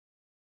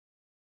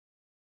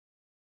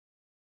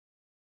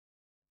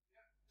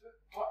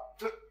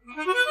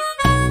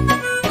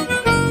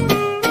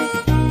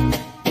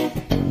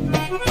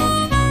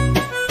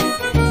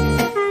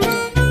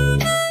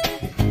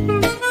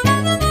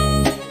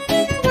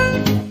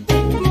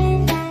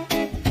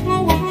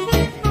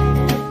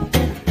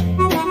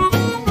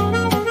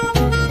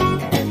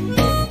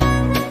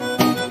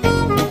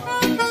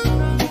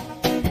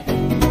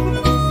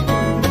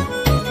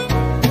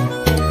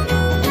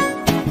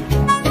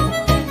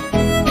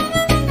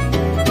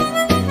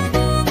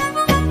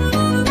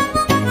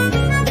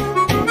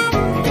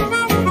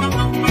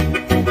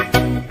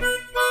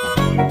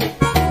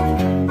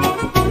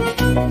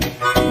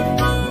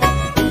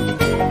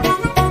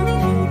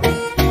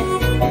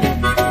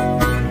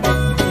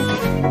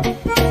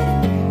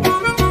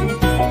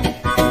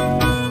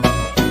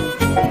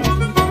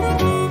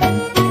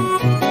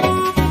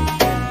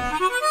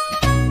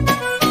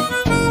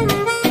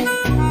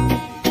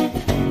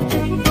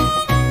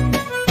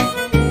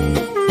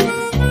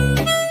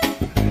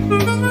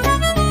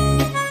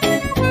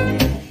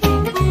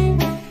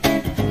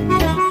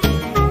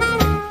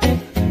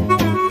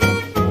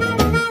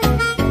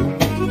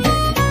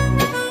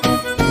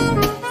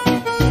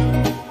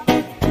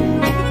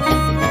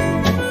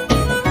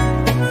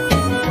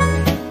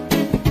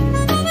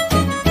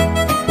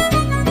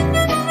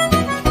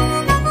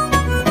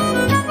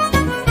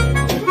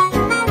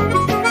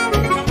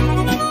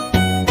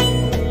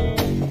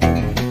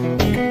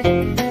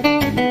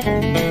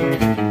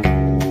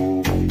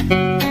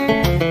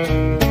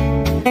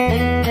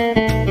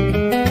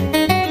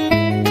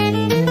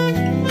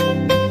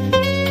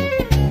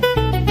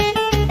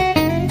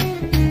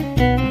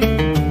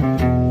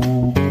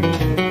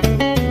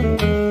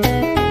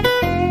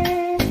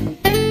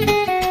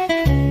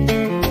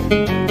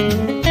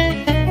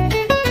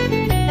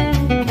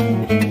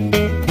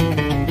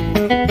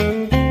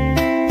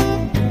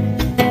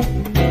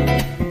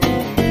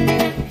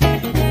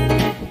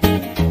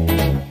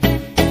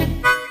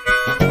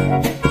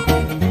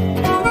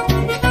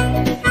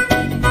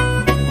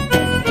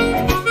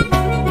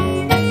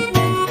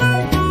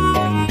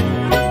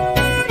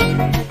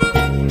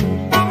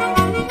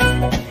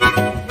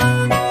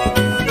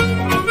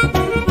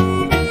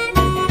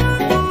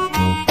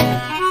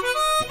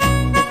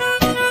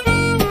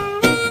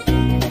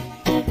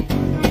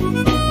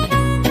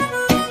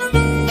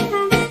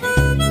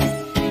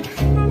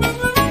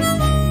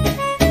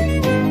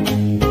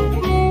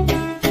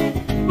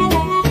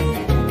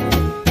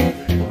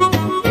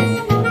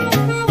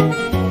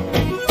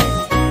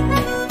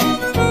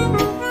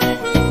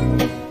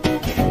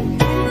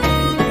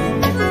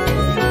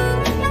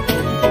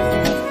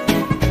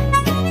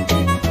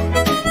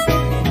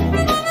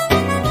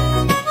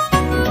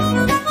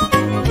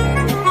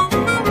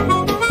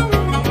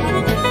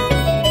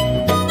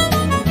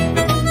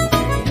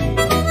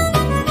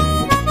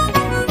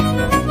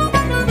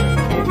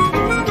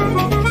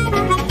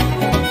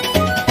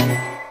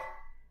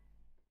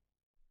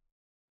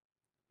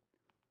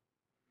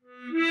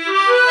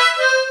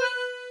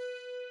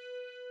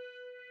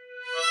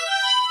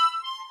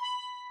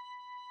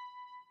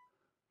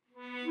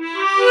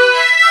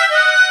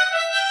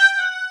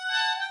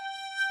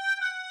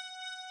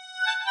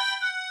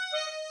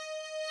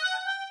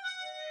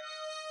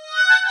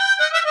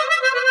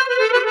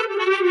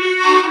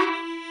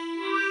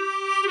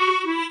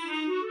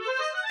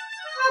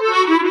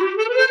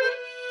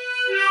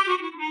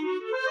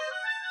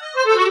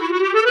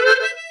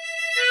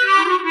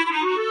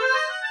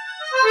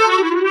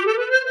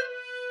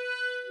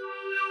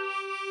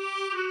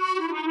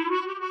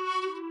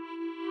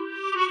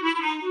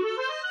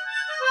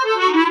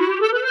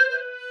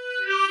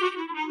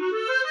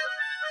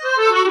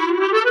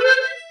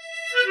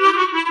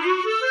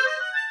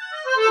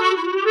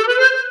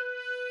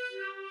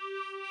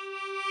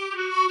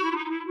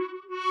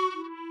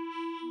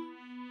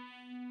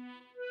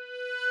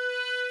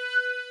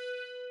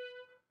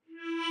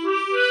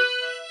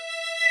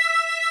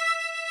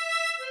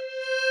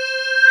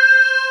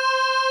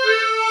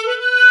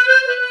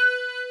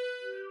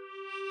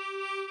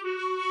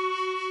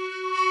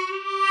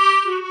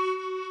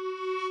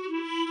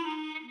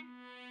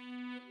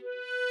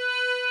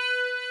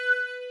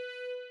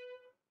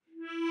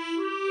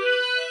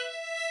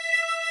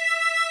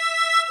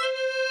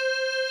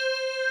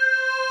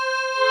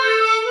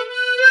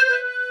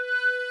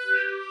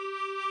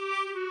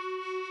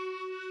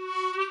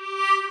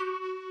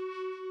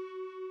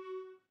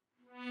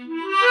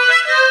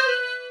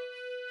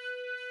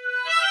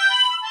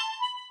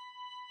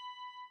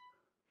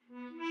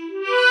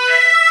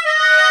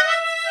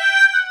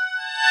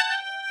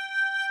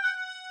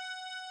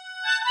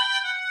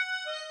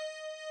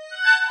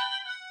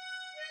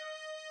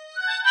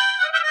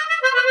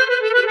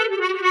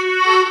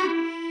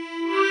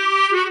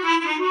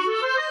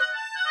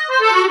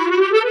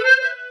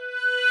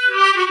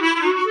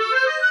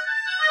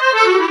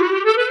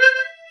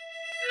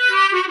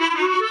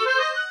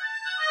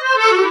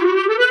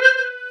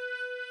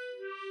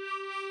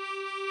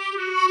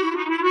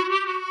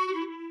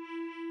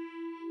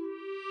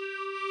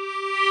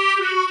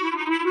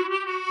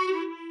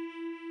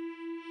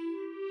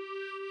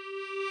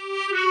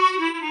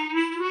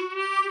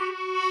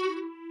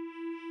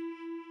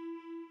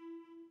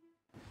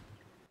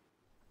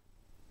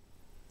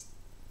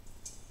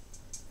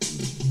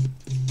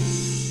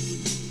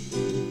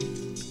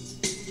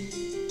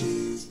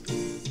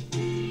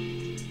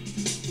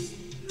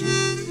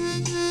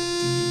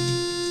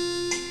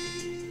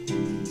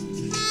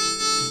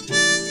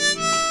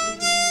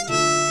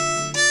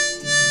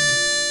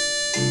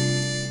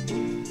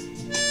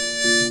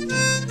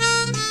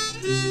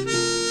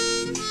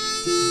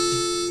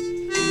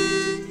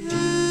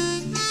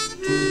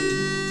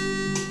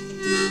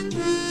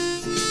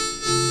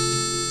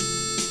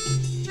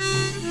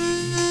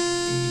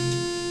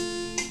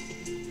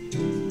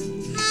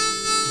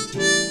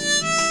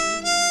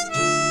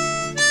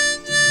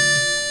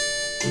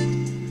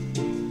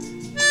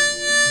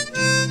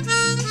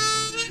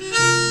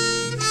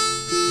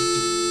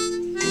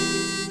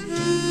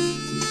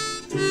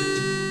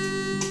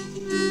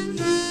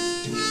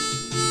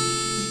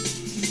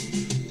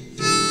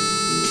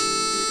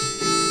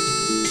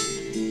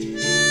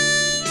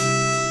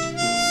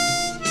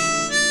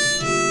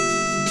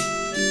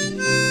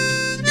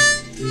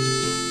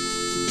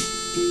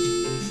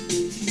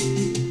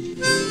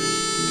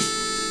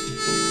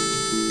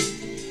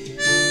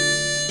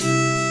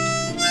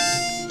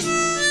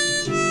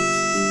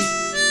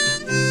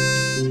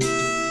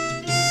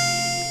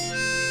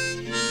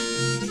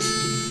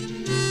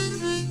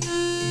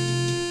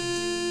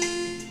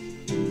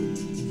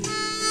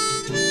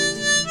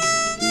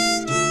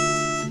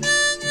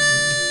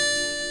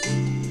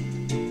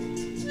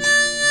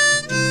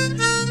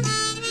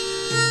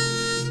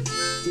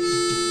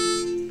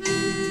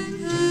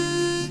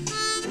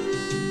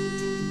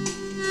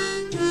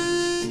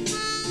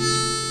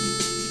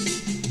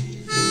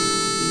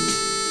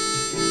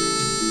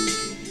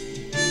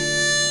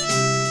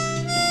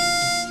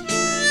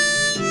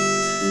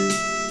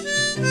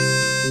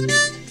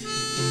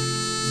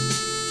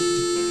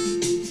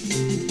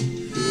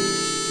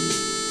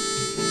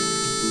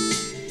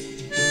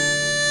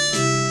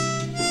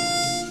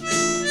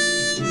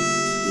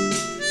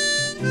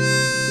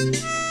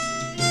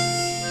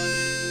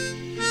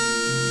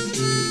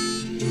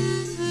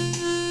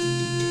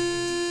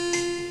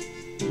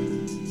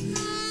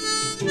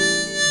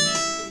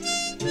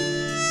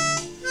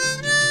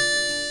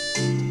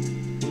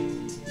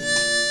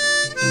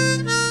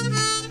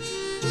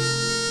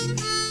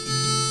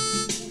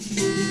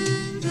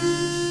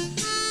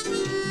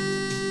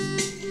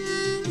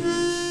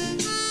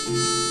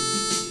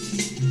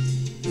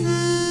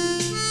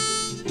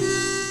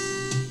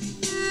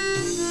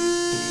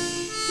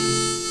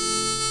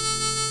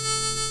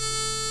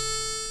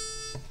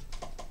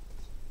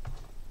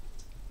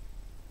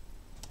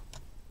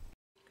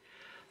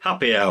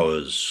Happy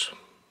Hours.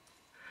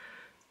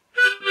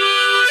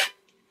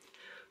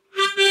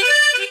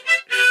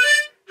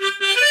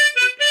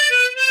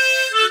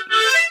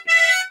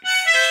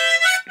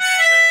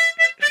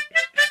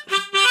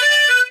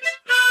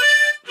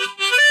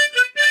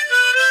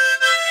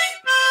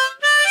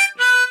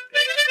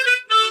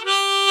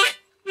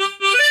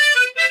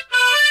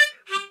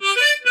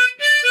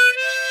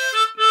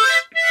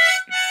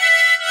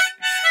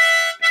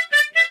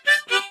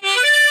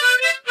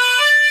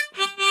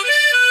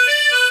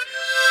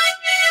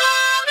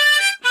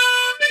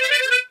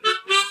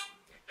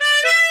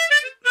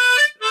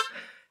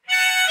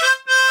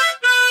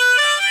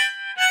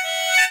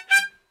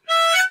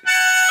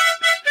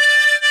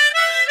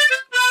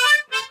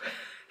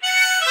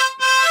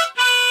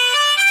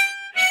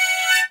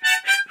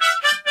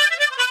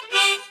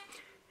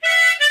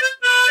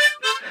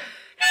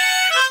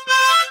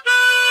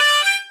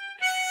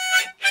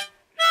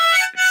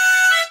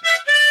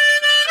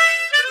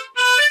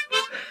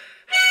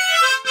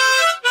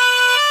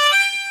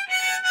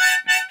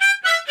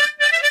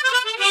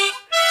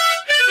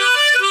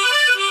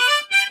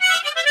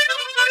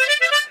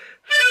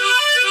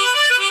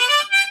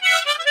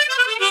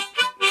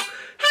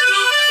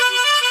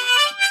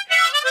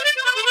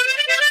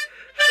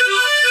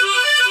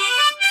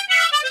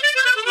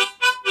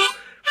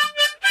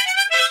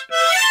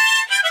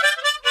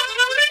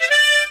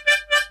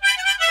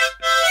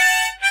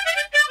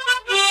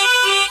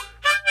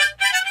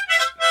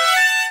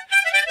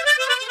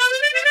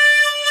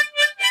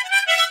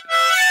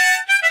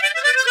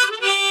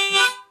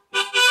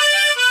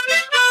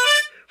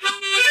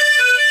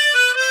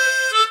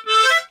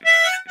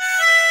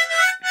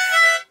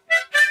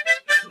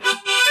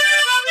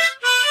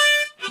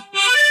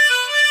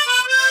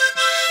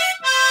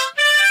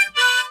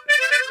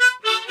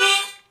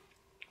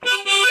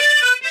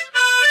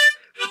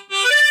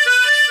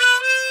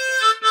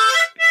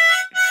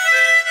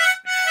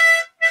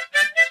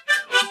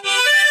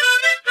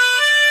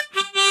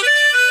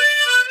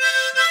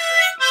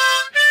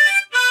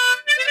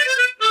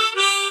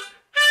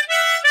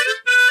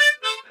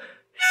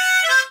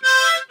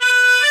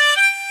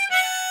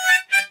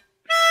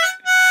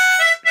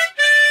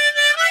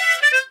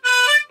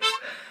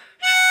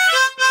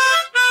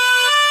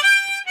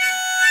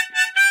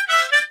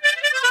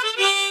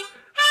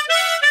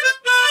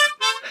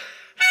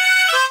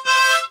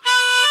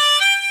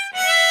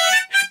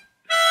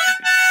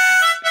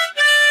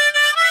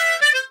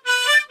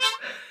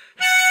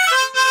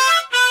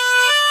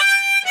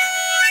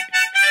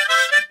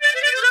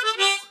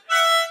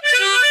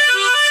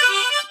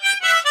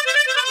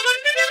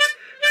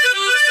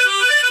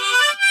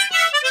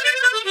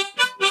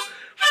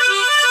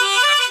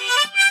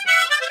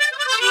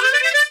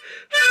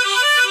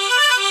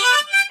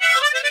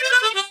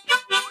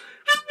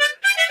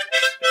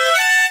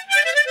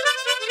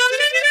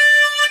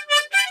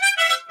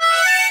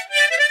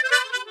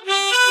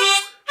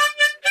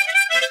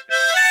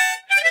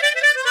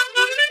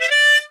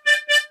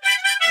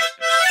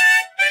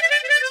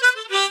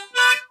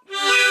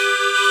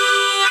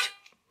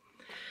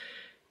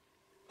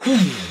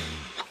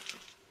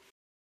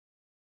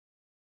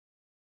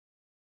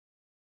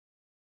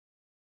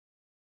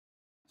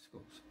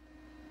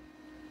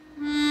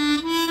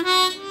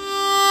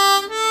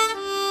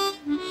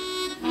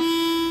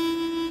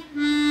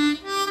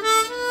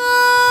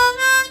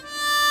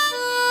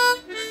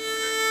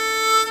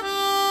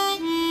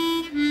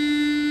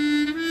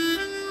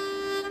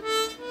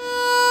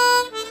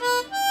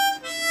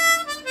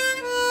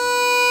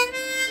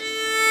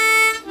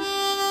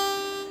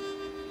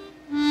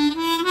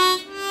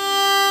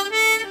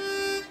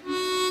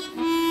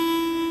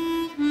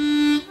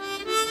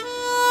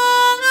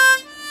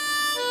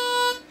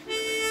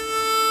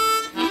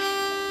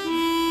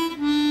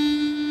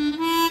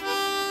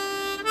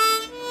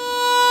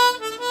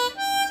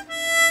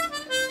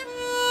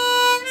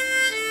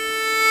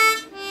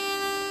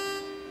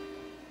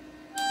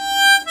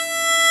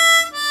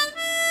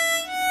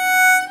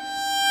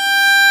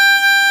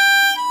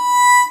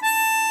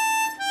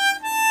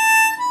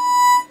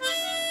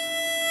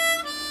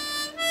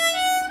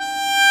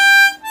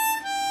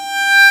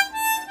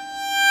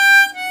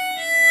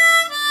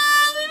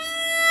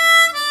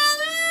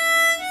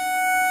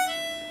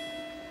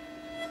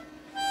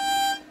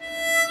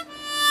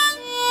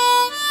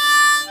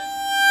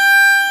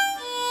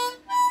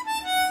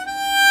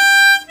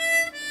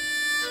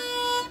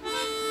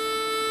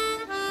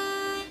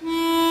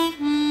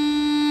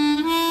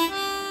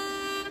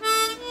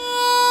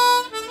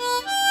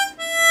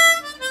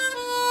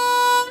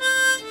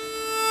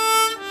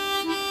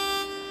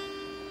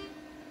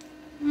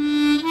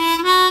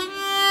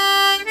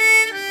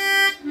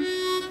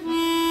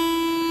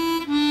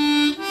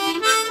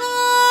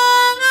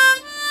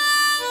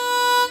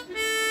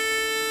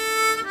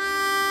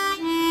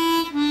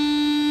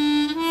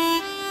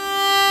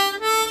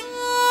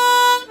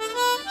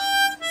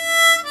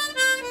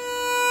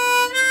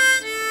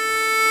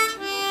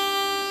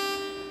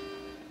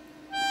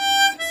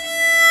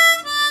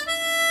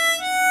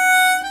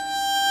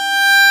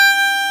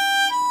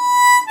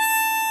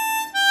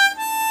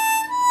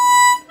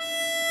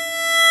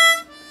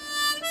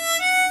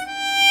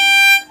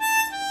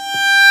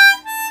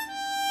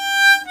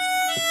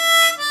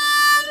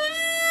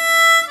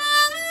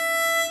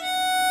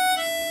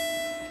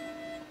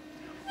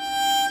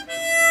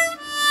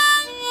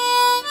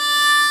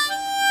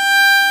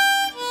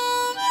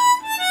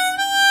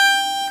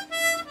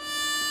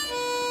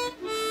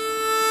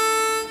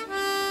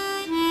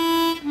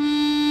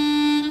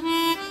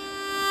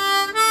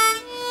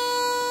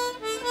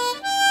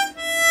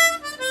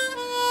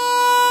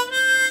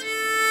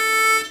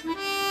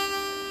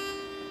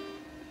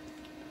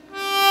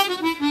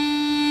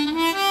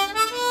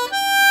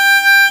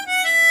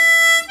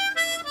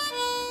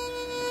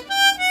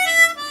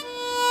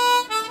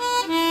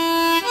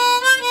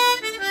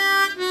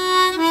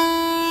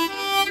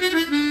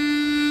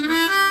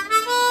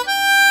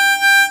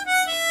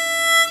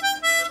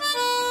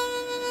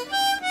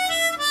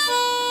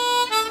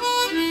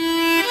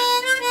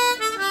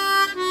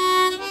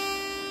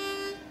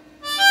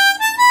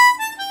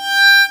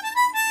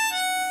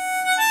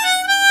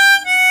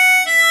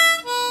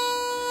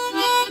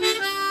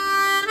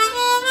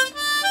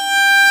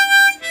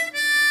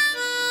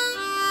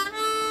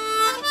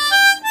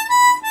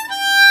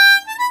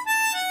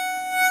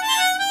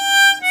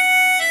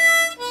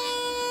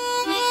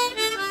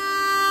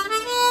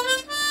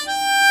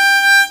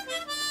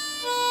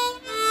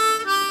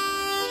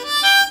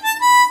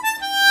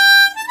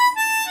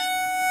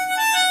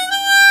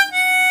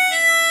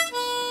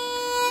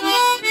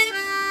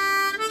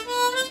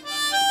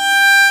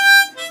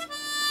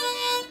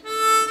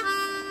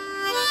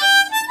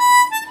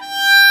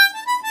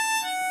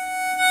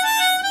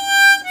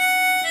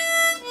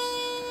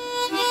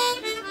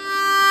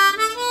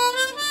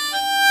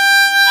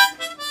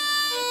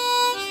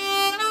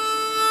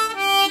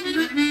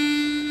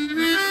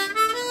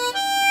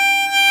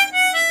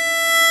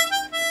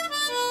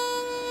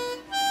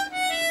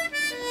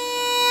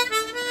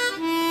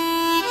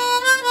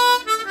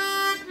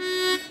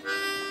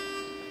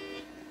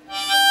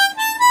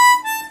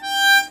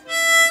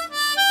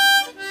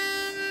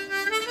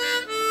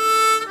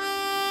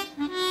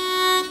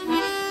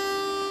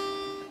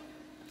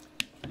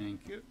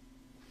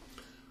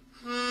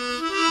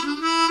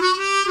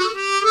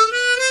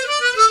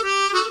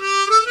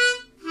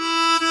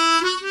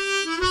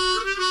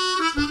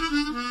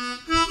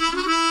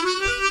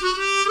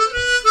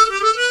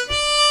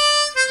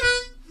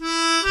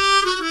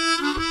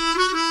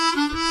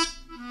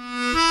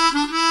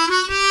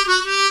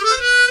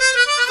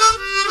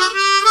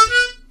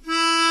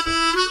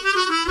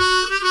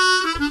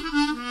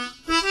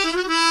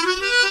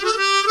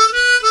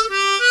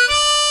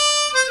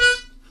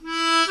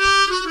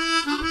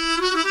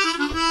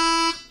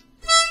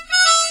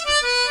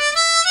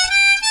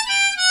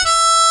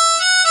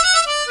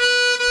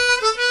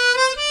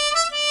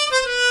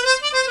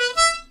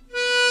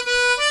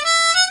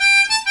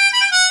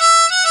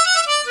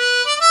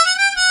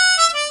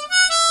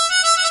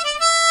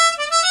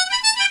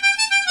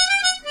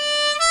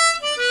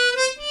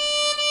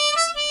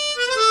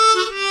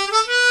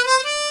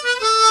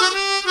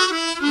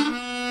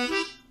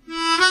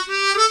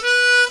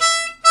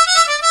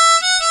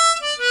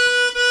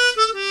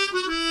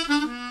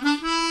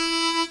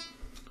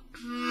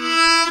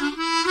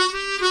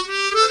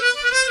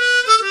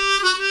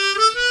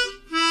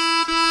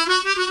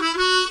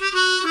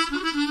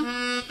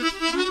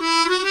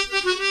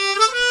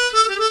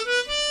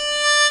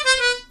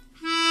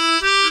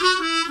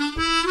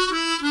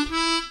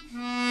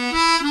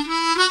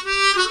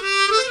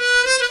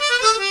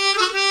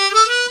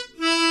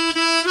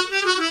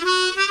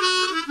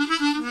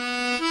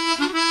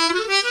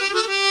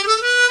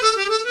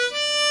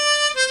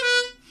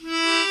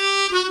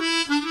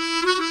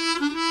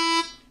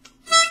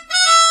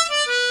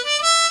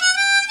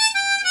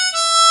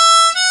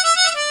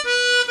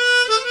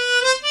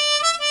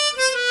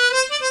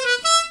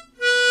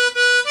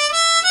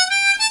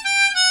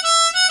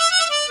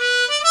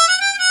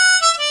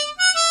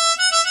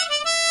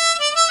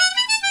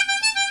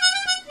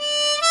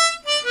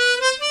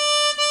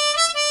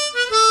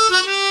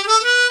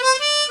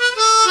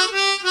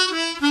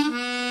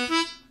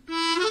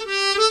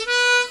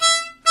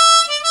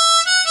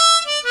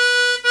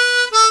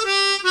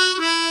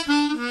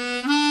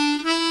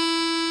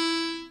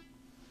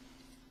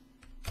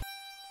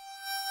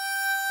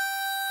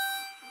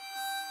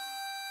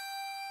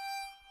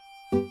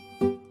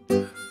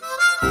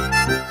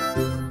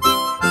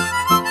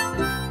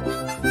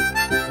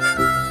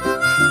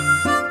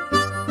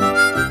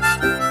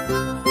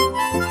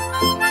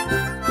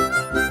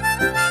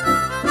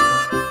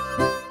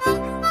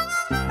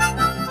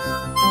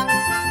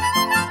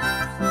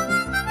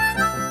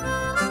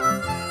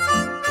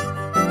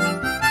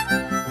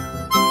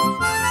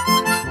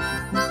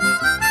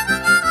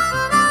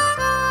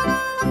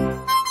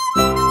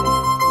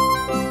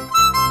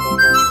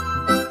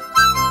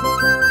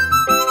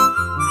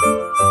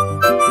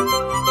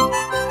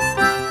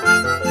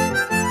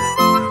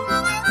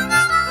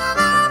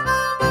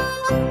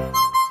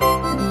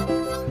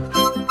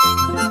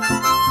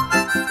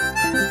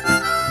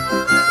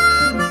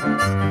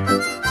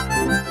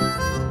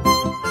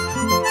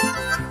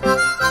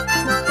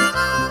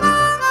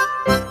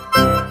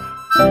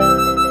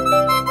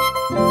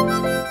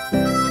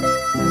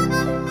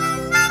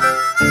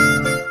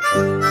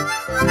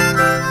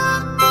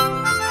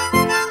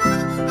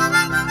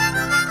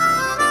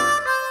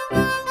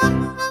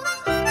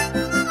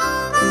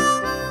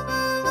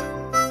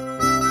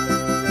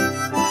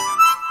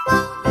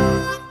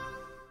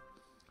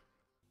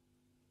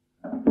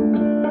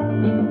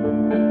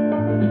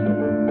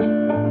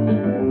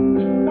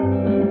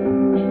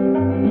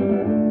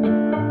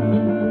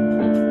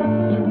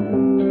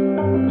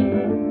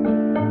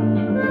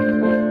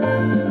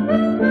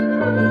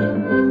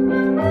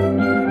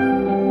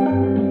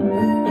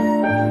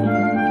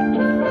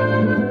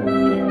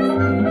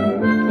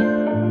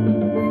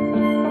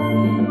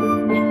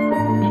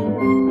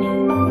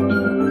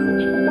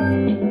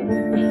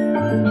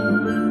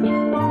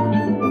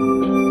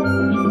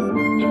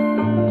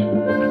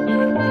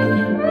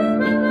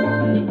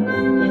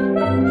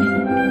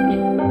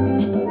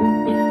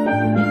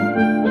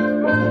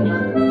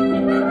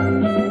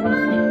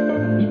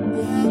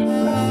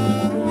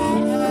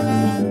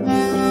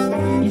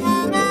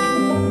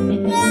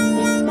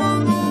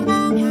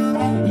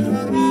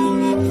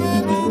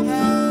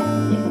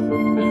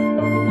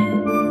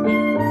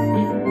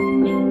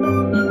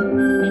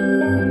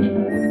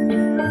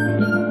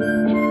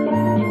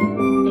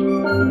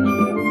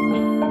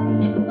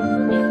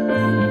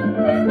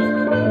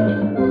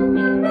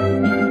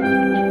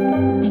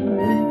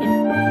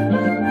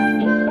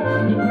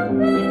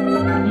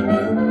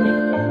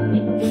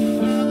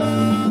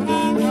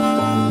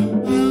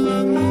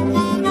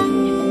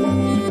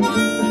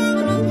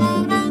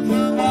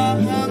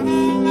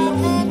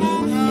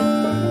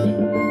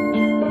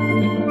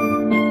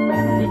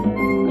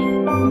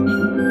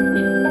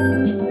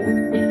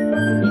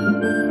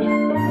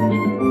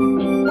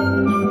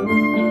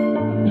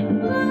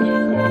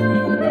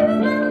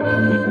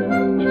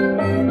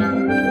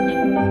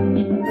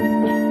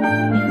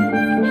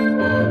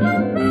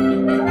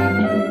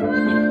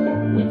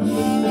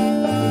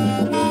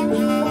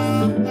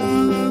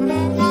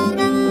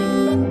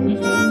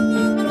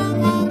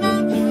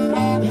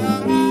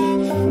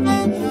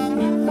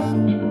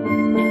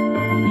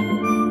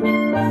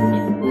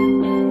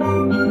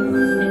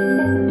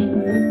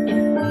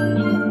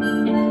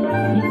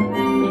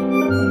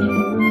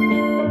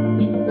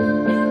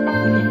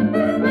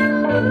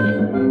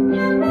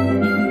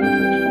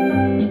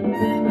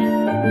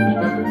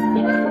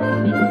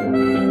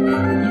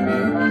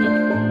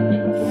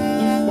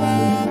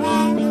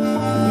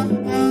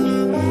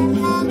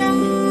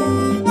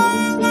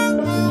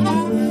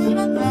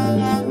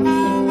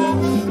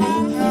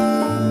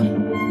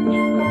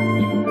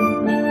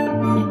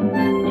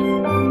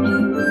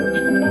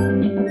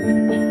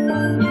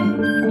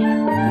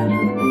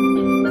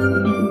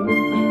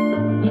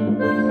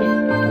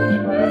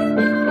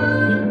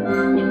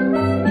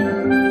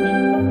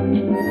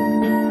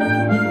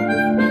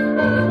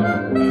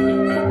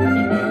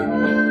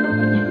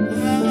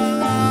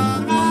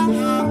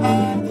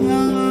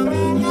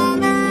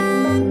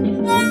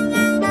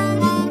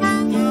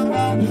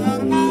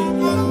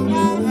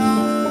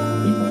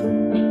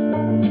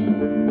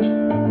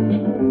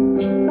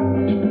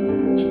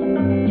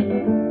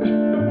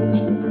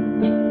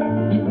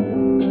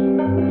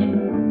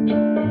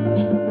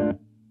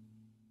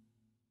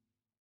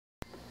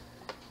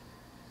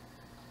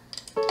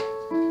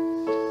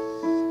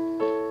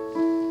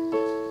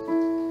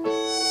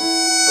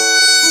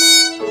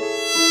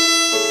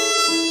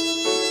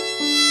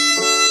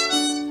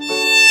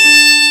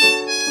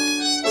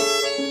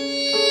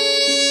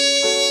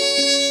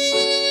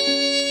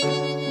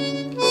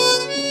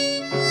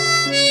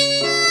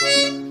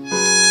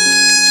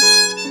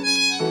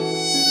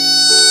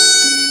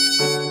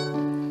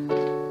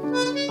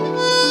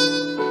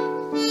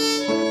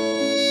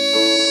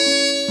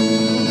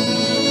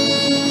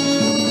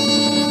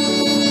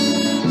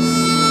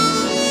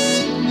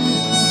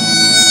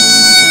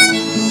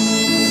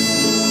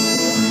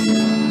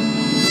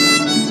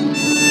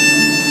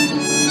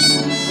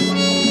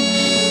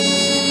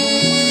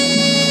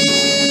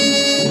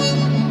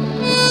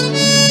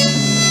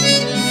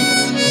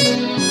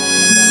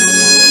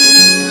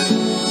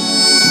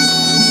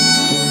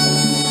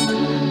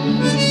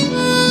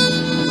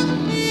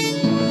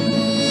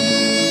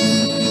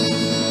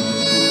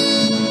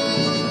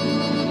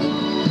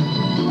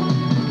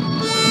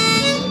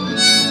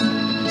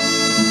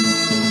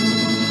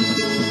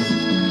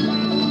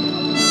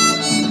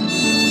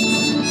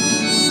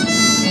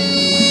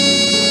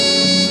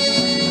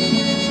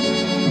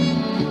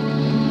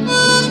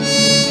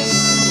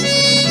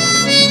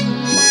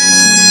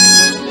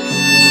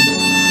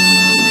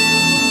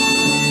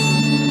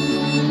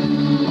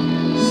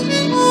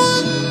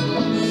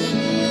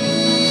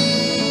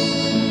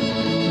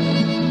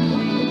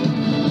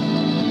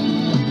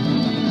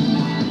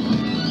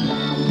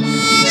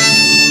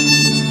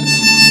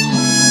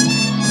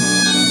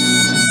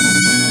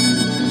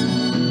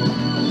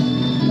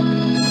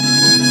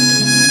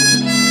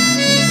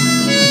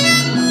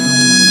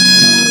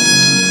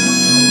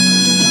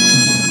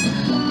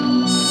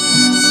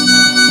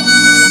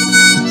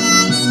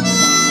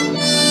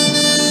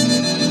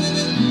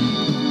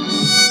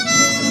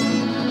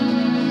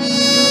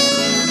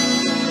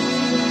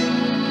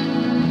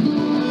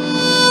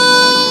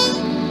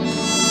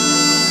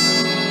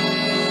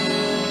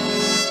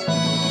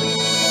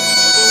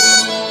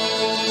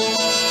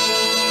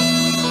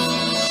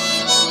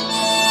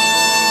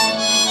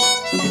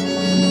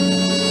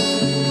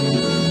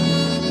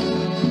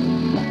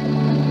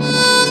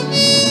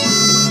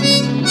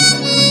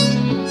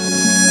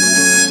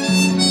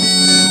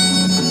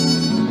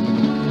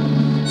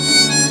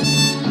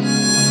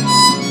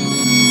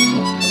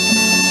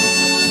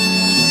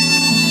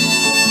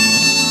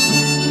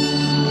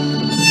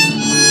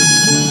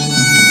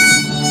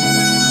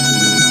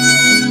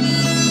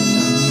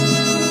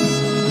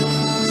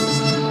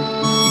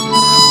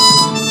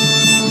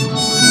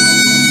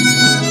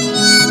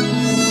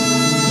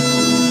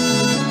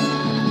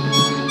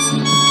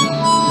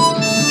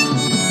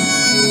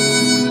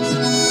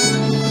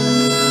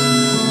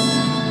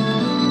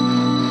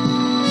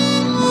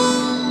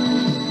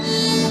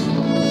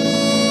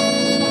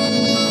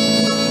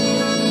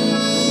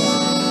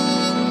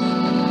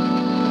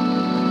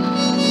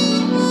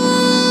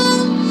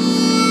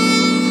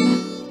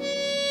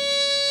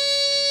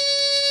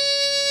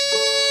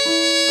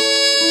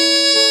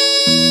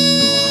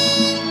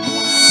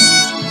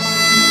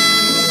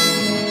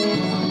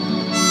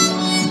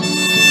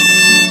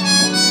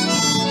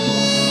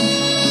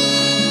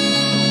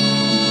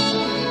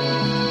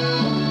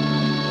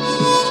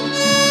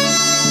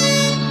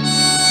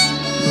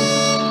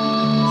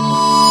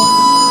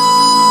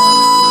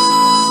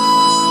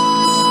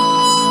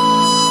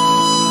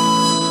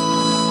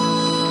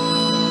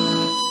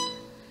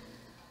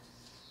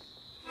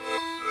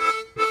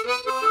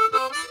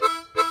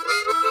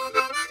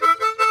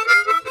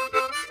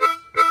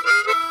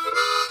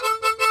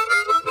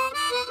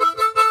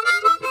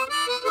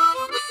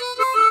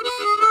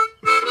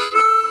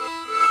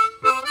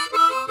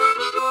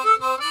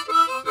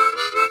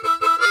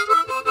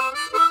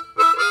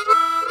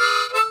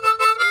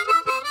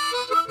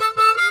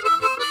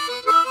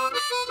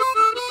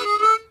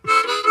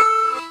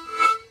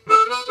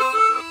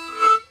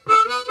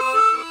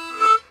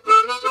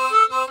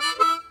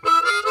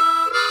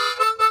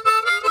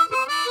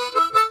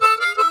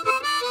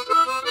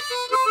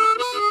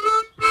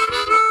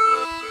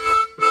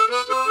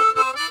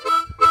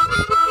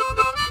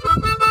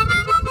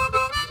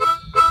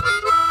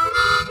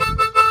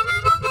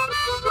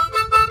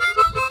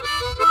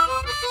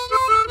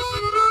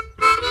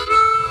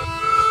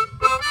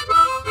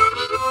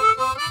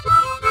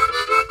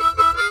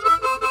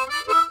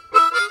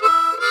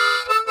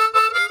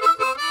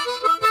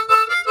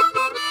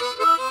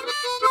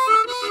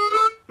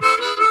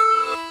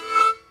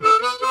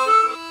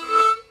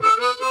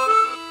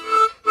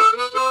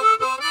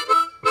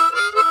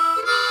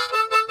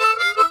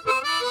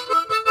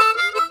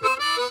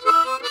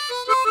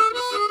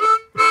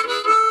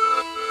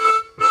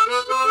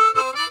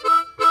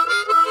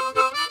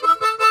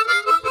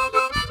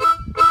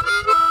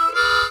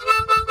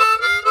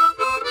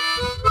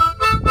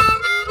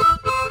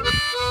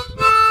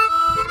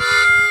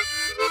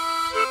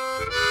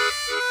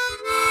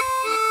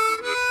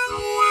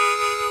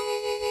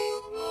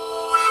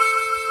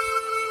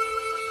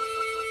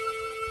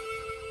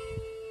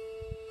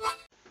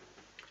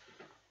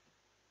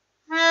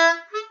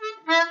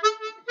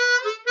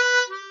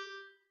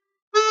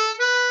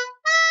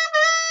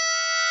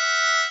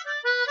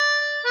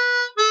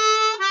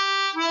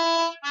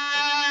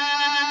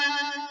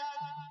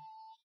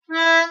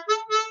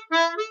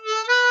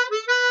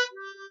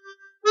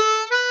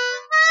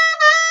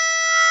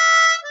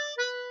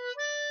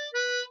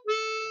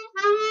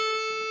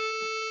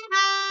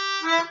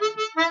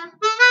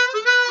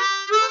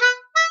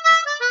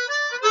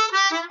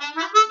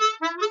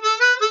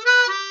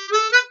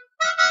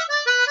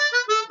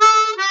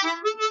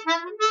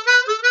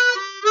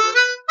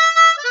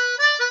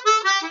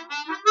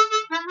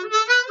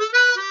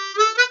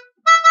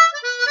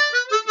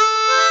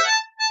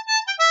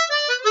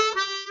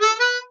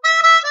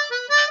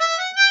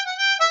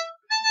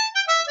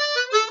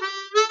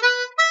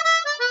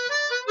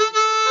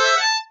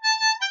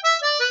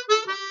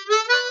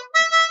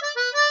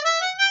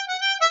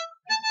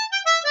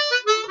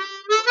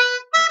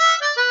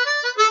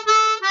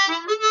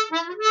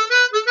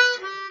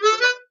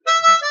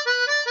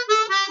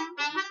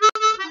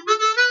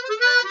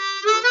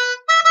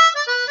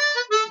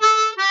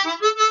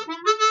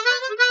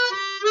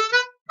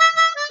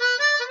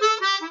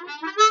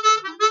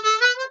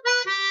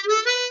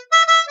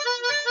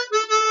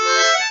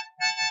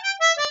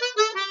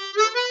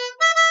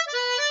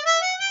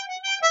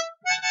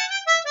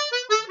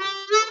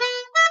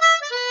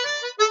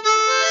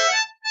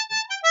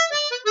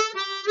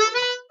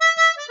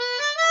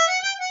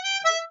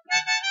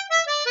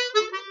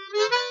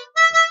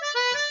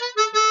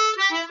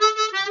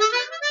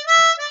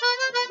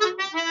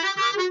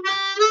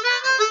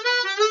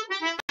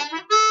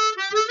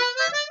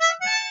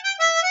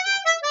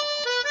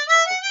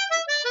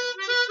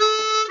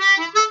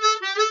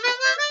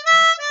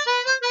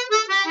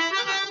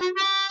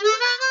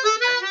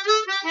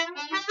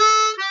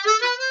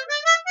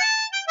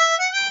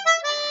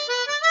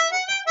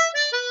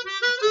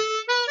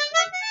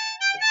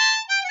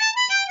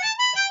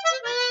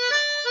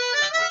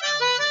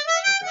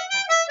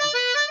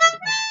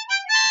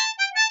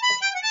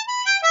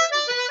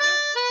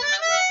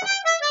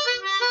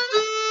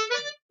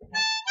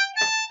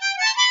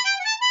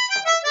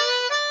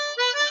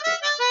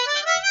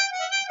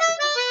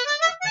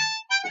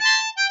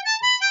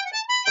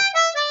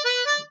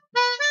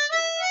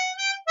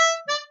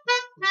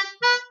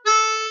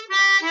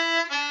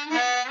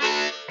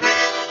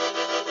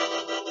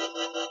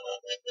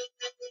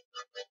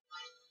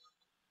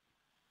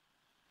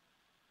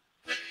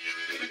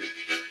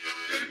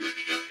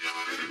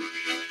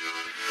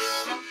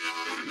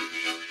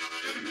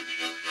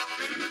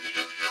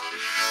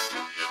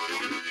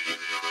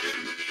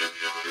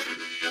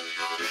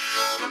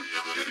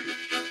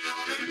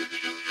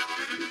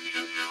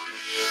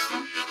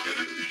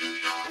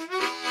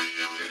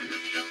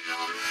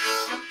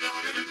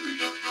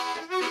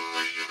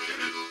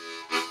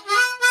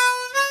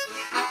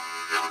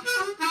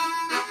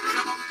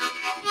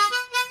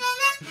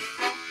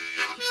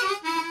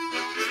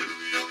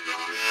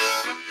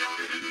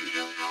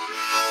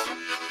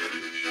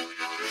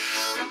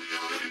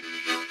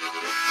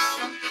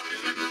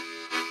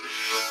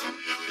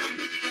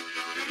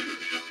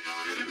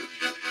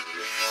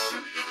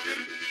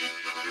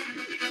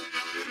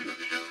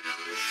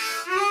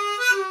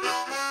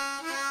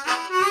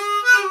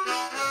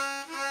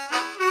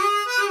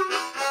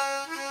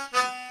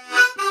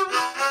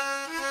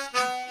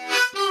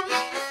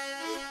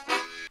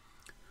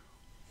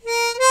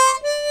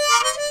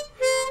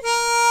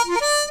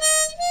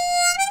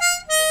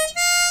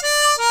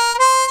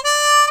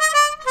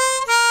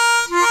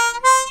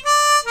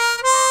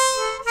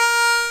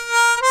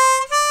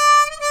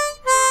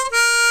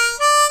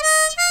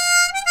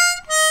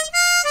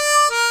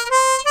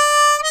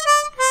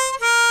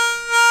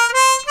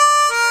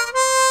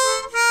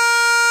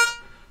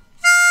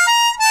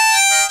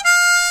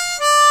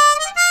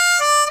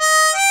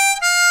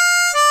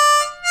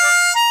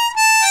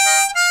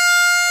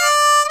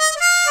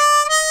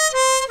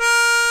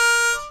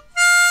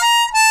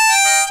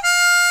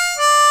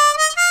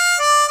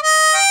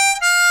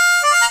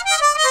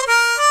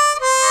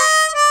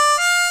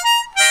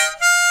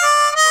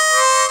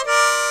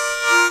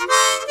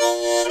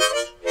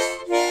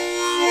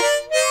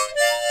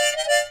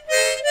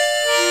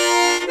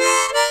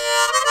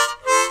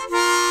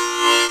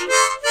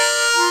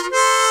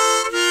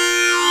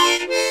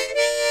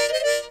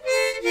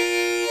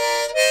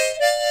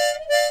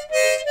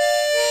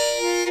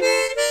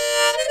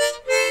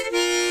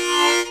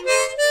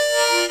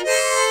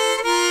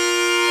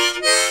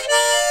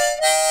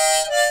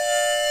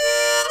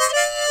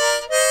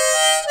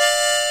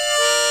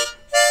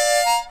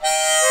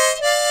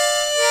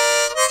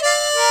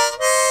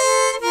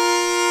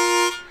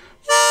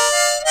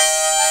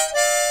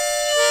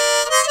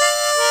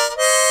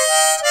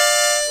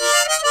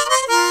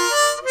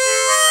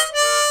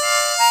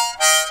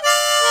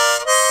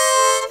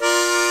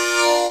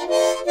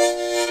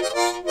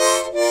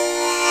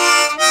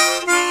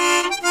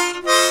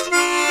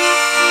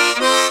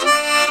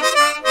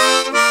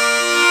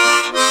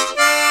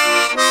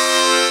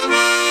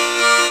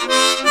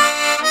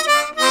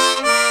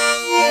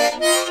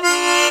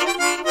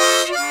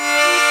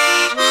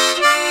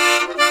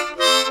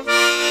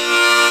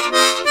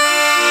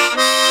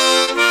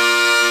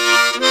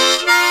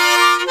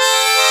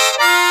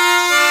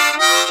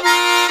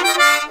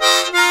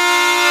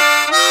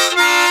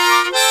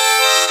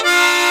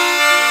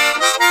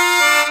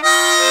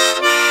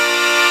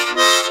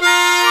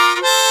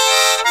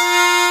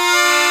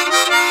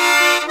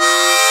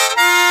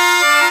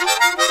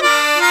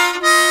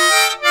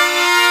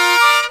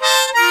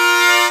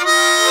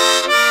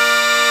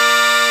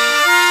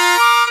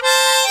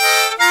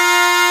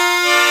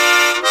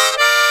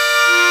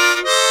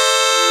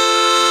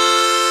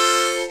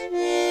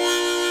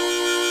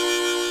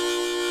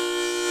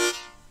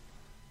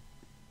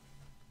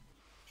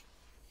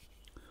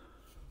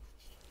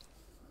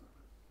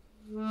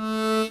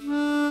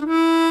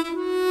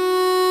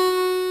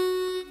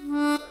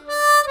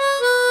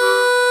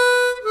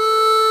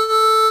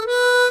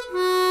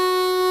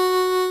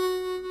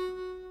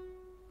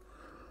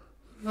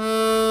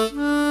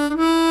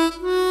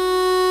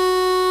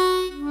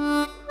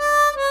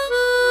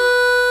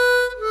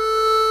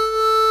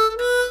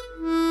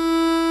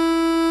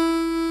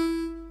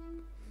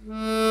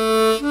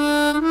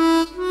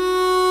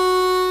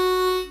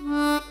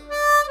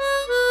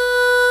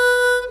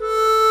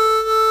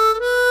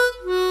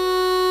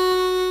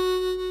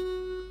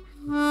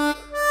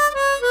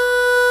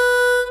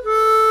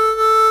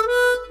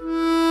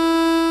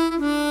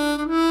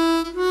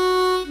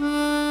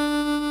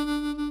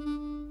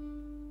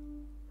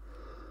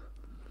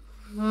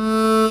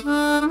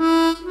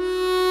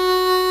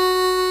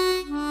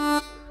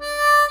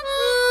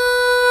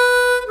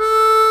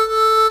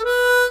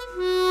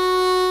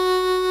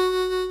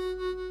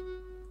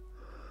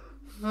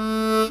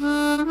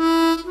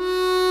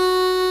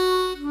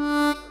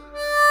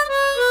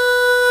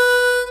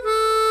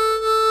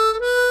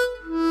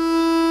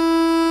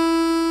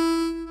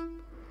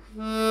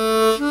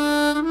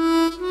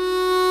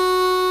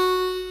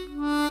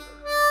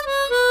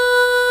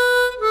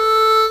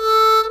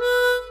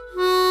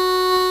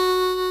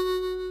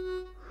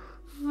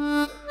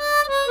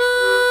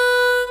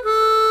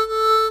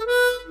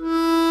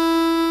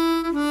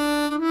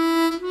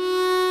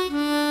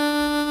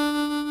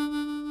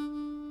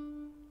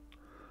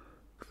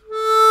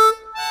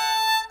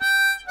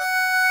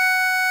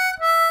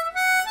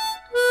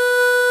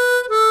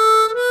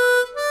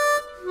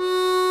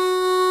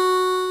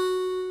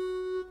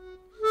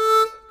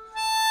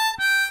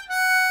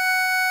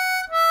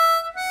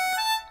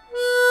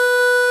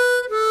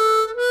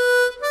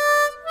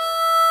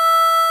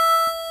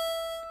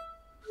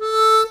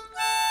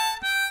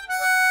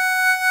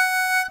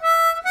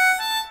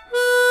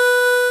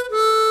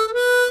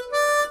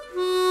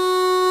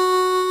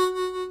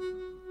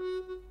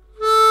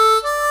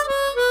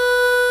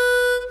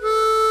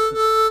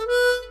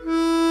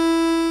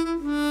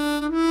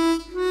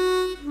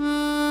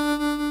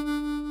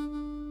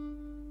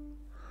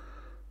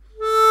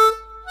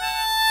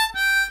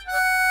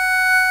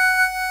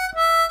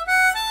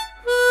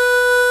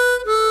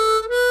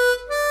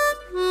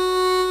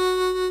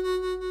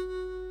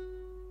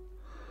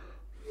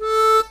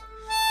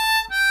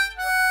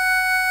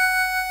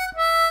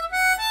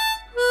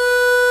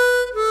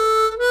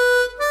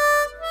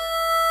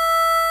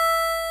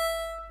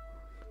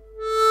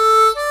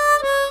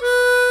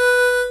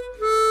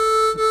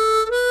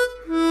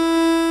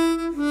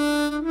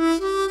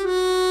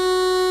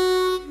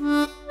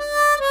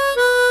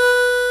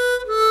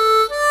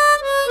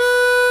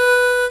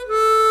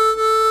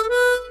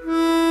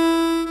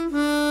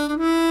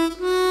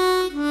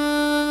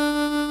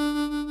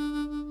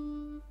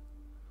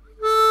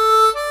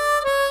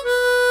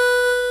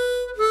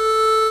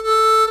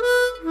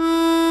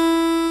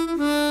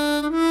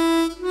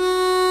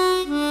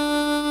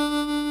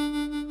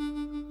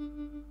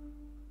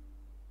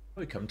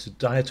 to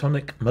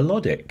Diatonic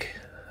Melodic.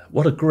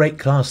 What a great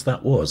class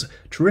that was.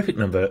 Terrific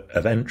number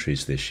of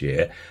entries this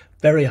year,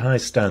 very high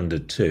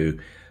standard too,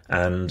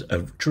 and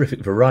a terrific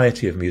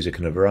variety of music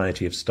and a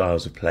variety of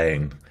styles of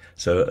playing.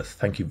 So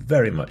thank you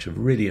very much, a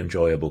really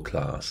enjoyable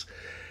class.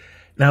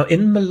 Now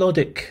in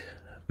melodic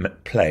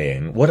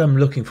playing, what I'm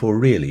looking for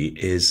really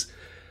is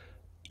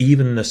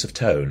evenness of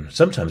tone.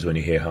 Sometimes when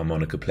you hear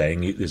harmonica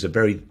playing, there's a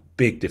very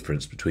big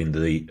difference between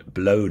the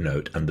blow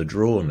note and the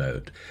draw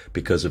note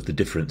because of the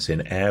difference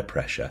in air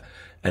pressure.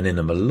 And in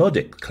a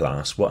melodic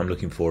class, what I'm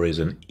looking for is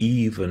an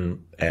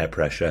even air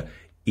pressure,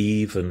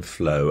 even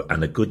flow,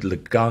 and a good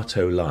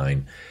legato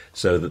line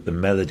so that the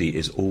melody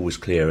is always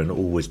clear and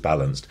always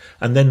balanced.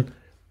 And then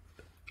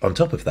on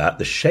top of that,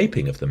 the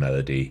shaping of the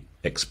melody,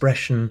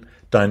 expression,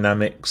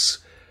 dynamics,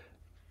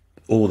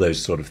 all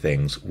those sort of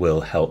things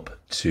will help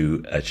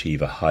to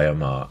achieve a higher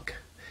mark.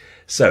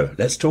 So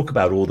let's talk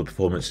about all the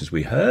performances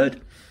we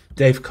heard.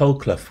 Dave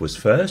Colclough was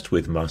first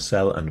with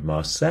Marcel and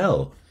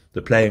Marcel.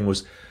 The playing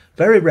was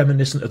very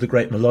reminiscent of the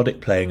great melodic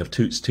playing of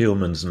Toots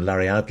Thielemans and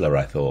Larry Adler,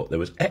 I thought. There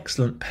was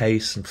excellent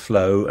pace and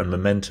flow and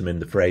momentum in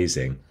the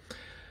phrasing.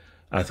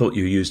 I thought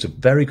you used a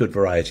very good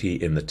variety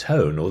in the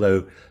tone,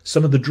 although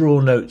some of the draw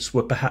notes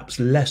were perhaps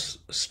less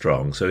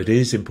strong, so it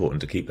is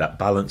important to keep that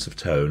balance of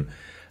tone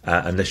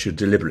unless you're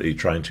deliberately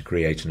trying to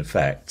create an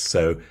effect.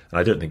 So, and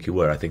I don't think you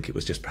were. I think it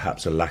was just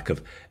perhaps a lack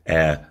of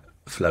air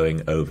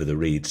flowing over the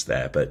reeds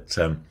there. But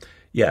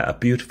yeah, a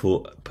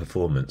beautiful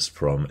performance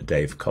from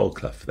Dave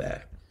Colclough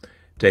there.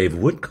 Dave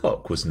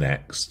Woodcock was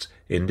next,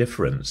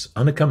 Indifference,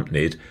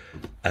 unaccompanied.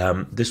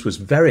 This was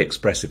very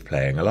expressive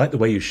playing. I like the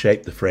way you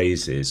shaped the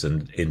phrases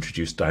and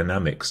introduced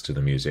dynamics to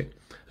the music.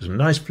 There's some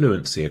nice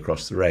fluency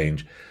across the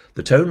range.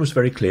 The tone was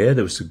very clear.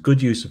 There was a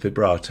good use of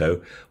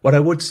vibrato. What I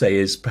would say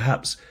is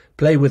perhaps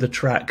play with a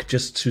track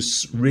just to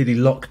really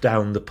lock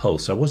down the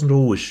pulse. I wasn't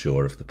always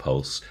sure of the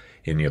pulse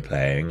in your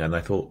playing, and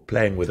I thought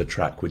playing with a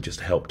track would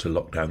just help to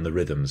lock down the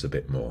rhythms a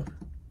bit more.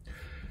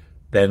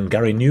 Then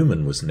Gary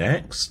Newman was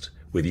next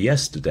with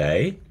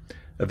Yesterday.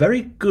 A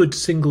very good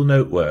single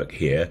note work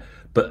here,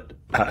 but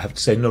I have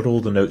to say not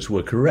all the notes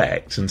were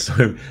correct, and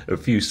so a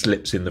few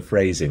slips in the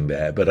phrasing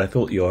there, but I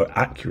thought your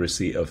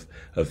accuracy of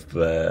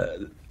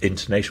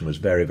intonation was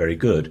very, very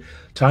good.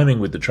 Timing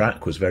with the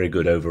track was very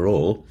good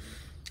overall.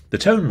 The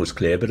tone was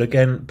clear, but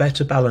again,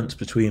 better balance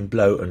between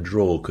blow and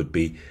draw could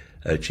be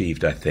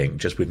achieved, I think,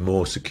 just with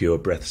more secure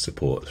breath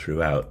support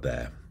throughout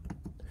there.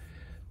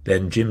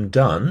 Then Jim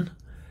Dunn,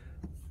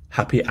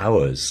 Happy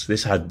Hours.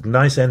 This had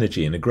nice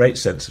energy and a great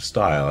sense of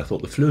style. I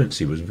thought the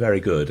fluency was very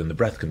good and the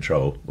breath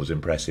control was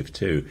impressive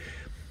too.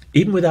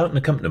 Even without an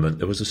accompaniment,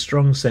 there was a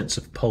strong sense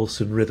of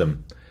pulse and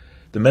rhythm.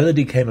 The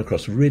melody came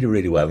across really,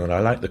 really well, and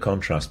I like the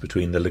contrast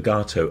between the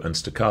legato and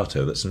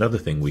staccato. That's another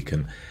thing we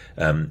can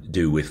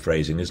do with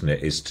phrasing, isn't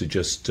it, is to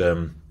just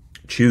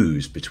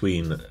choose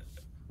between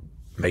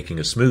making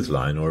a smooth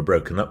line or a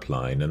broken up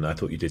line, and I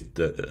thought you did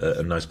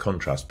a nice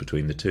contrast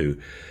between the two.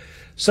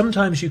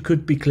 Sometimes you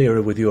could be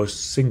clearer with your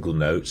single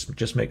notes.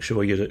 Just make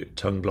sure your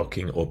tongue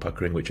blocking or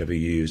puckering, whichever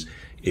you use,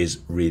 is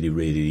really,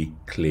 really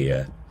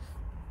clear.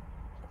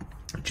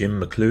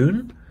 Jim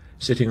McLoone,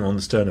 Sitting on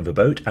the Stern of a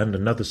Boat, and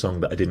another song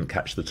that I didn't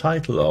catch the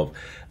title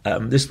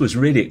of. This was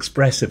really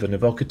expressive and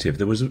evocative.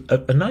 There was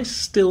a nice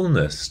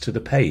stillness to the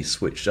pace,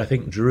 which I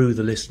think drew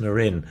the listener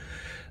in.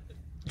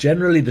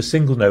 Generally, the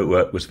single note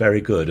work was very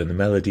good, and the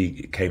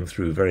melody came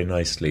through very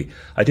nicely.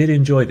 I did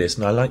enjoy this,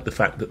 and I liked the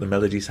fact that the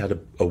melodies had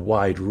a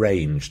wide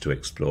range to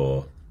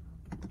explore.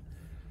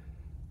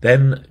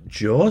 Then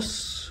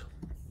Jos,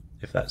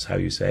 if that's how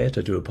you say it,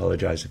 I do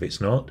apologise if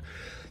it's not.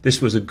 This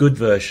was a good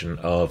version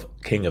of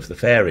King of the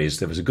Fairies.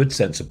 There was a good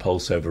sense of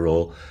pulse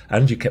overall,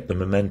 and you kept the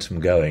momentum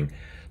going.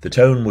 The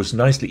tone was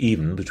nicely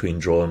even between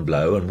draw and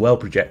blow, and well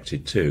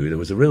projected too. There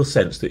was a real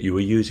sense that you were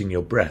using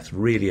your breath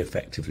really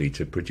effectively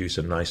to produce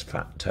a nice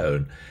fat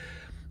tone.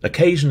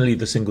 Occasionally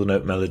the single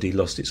note melody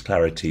lost its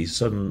clarity,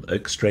 some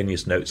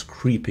extraneous notes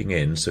creeping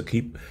in, so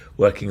keep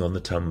working on the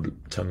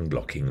tongue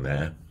blocking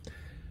there.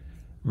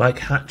 Mike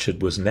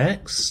Hatchard was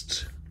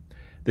next.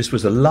 This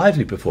was a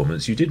lively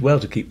performance. You did well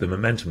to keep the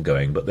momentum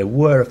going, but there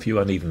were a few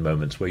uneven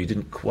moments where you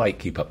didn't quite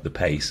keep up the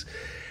pace.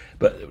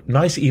 But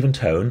nice even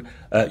tone.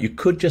 You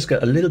could just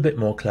get a little bit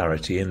more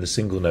clarity in the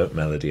single note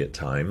melody at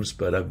times,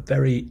 but a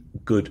very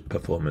good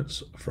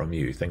performance from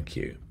you. Thank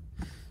you.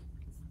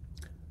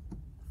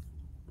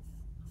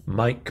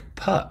 Mike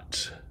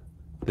Putt.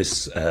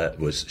 This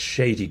was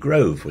Shady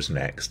Grove was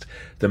next.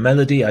 The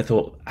melody I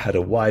thought had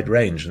a wide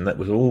range, and that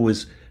was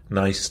always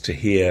nice to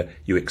hear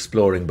you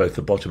exploring both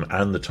the bottom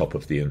and the top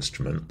of the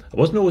instrument. I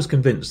wasn't always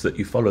convinced that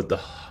you followed the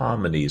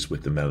harmonies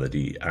with the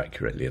melody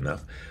accurately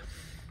enough.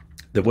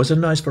 There was a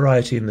nice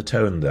variety in the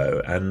tone,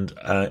 though, and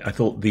I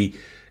thought the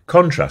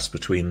contrast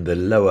between the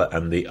lower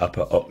and the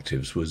upper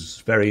octaves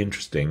was very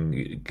interesting.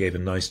 It gave a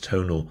nice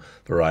tonal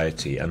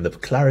variety, and the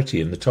clarity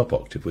in the top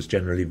octave was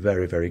generally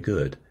very, very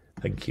good.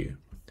 Thank you.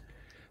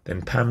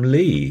 Then Pam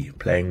Lee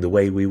playing The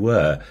Way We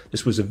Were.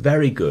 This was a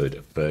very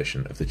good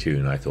version of the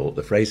tune, I thought.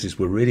 The phrases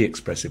were really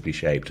expressively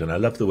shaped, and I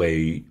love the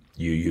way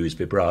you use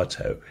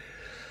vibrato.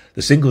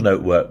 The single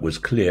note work was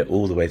clear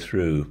all the way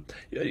through.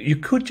 You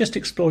could just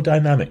explore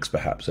dynamics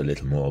perhaps a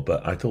little more,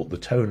 but I thought the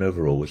tone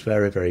overall was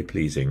very, very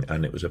pleasing,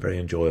 and it was a very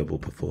enjoyable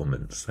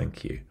performance.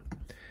 Thank you.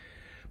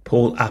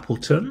 Paul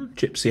Appleton,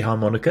 Gypsy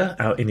Harmonica,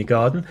 Out in Your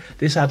Garden.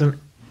 This had a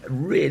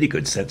really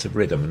good sense of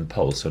rhythm and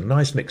pulse, a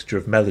nice mixture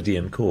of melody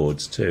and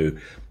chords too.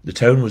 The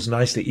tone was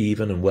nicely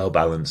even and well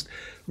balanced,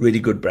 really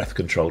good breath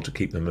control to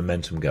keep the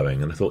momentum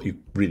going, and I thought you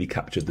really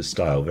captured the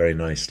style very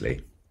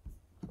nicely.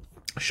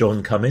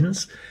 Sean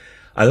Cummins,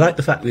 I like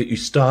the fact that you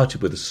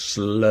started with a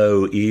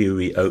slow,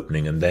 eerie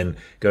opening and then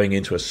going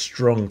into a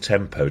strong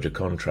tempo to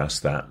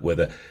contrast that with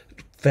a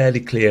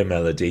fairly clear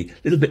melody, a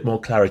little bit more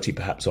clarity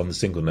perhaps on the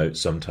single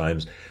notes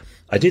sometimes.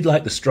 I did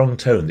like the strong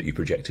tone that you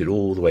projected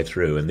all the way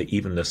through, and the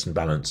evenness and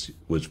balance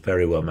was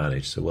very well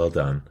managed, so well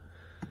done.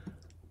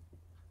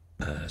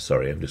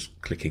 Sorry, I'm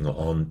just clicking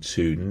on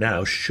to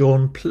now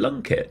Sean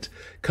Plunkett,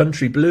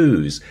 Country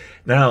Blues.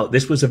 Now,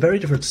 this was a very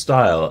different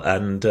style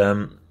and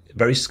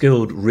very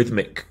skilled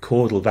rhythmic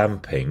chordal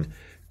vamping,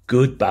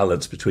 good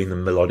balance between the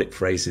melodic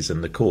phrases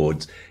and the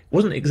chords. It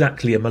wasn't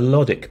exactly a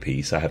melodic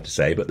piece, I have to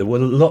say, but there were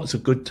lots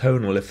of good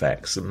tonal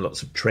effects and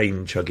lots of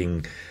train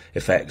chugging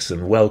effects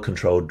and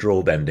well-controlled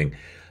draw bending.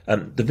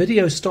 The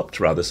video stopped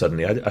rather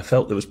suddenly. I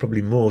felt there was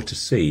probably more to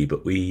see,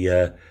 but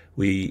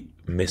we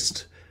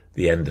missed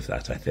the end of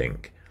that, I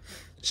think.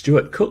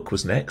 Stuart Cook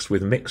was next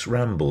with Mixed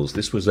Rambles.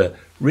 This was a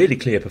really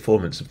clear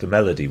performance of the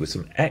melody with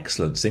some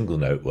excellent single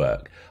note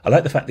work. I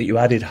like the fact that you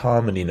added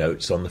harmony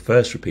notes on the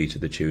first repeat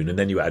of the tune, and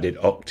then you added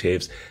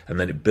octaves, and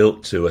then it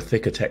built to a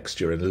thicker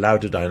texture and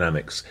louder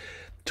dynamics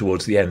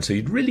towards the end. So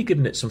you'd really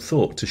given it some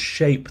thought to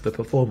shape the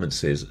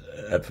performance,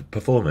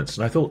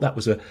 and I thought that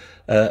was a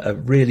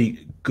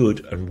really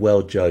good and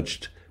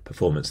well-judged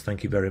performance.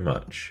 Thank you very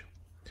much.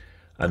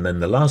 And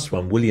then the last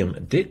one,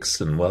 William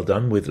Dickson, well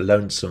done, with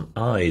Lonesome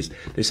Eyes.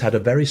 This had a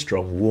very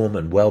strong, warm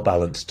and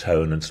well-balanced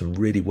tone and some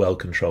really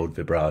well-controlled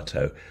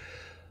vibrato.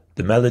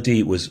 The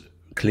melody was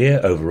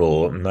clear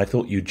overall, and I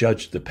thought you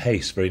judged the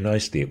pace very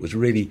nicely. It was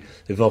really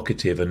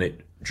evocative and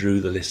it drew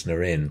the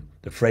listener in.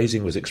 The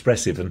phrasing was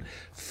expressive and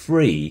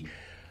free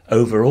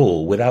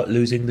overall without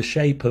losing the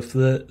shape of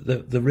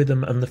the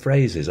rhythm and the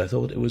phrases. I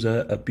thought it was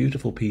a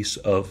beautiful piece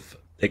of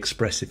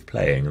expressive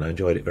playing, and I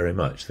enjoyed it very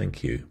much.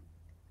 Thank you.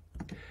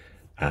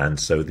 And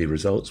so the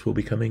results will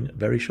be coming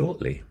very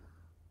shortly.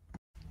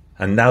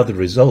 And now the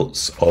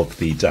results of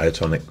the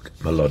Diatonic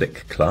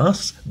Melodic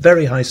class.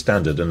 Very high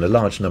standard and a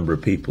large number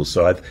of people,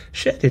 so I've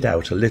shed it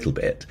out a little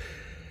bit.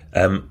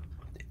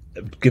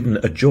 Given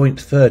a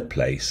joint third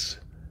place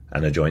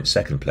and a joint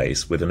second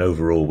place with an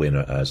overall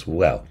winner as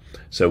well.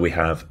 So we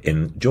have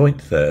in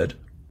joint third,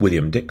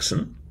 William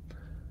Dickson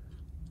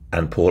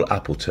and Paul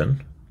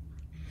Appleton.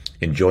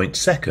 In joint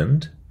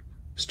second,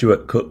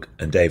 Stuart Cook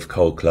and Dave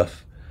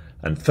Colclough.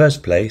 And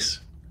first place,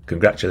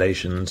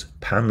 congratulations,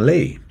 Pam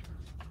Lee.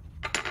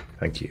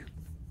 Thank you.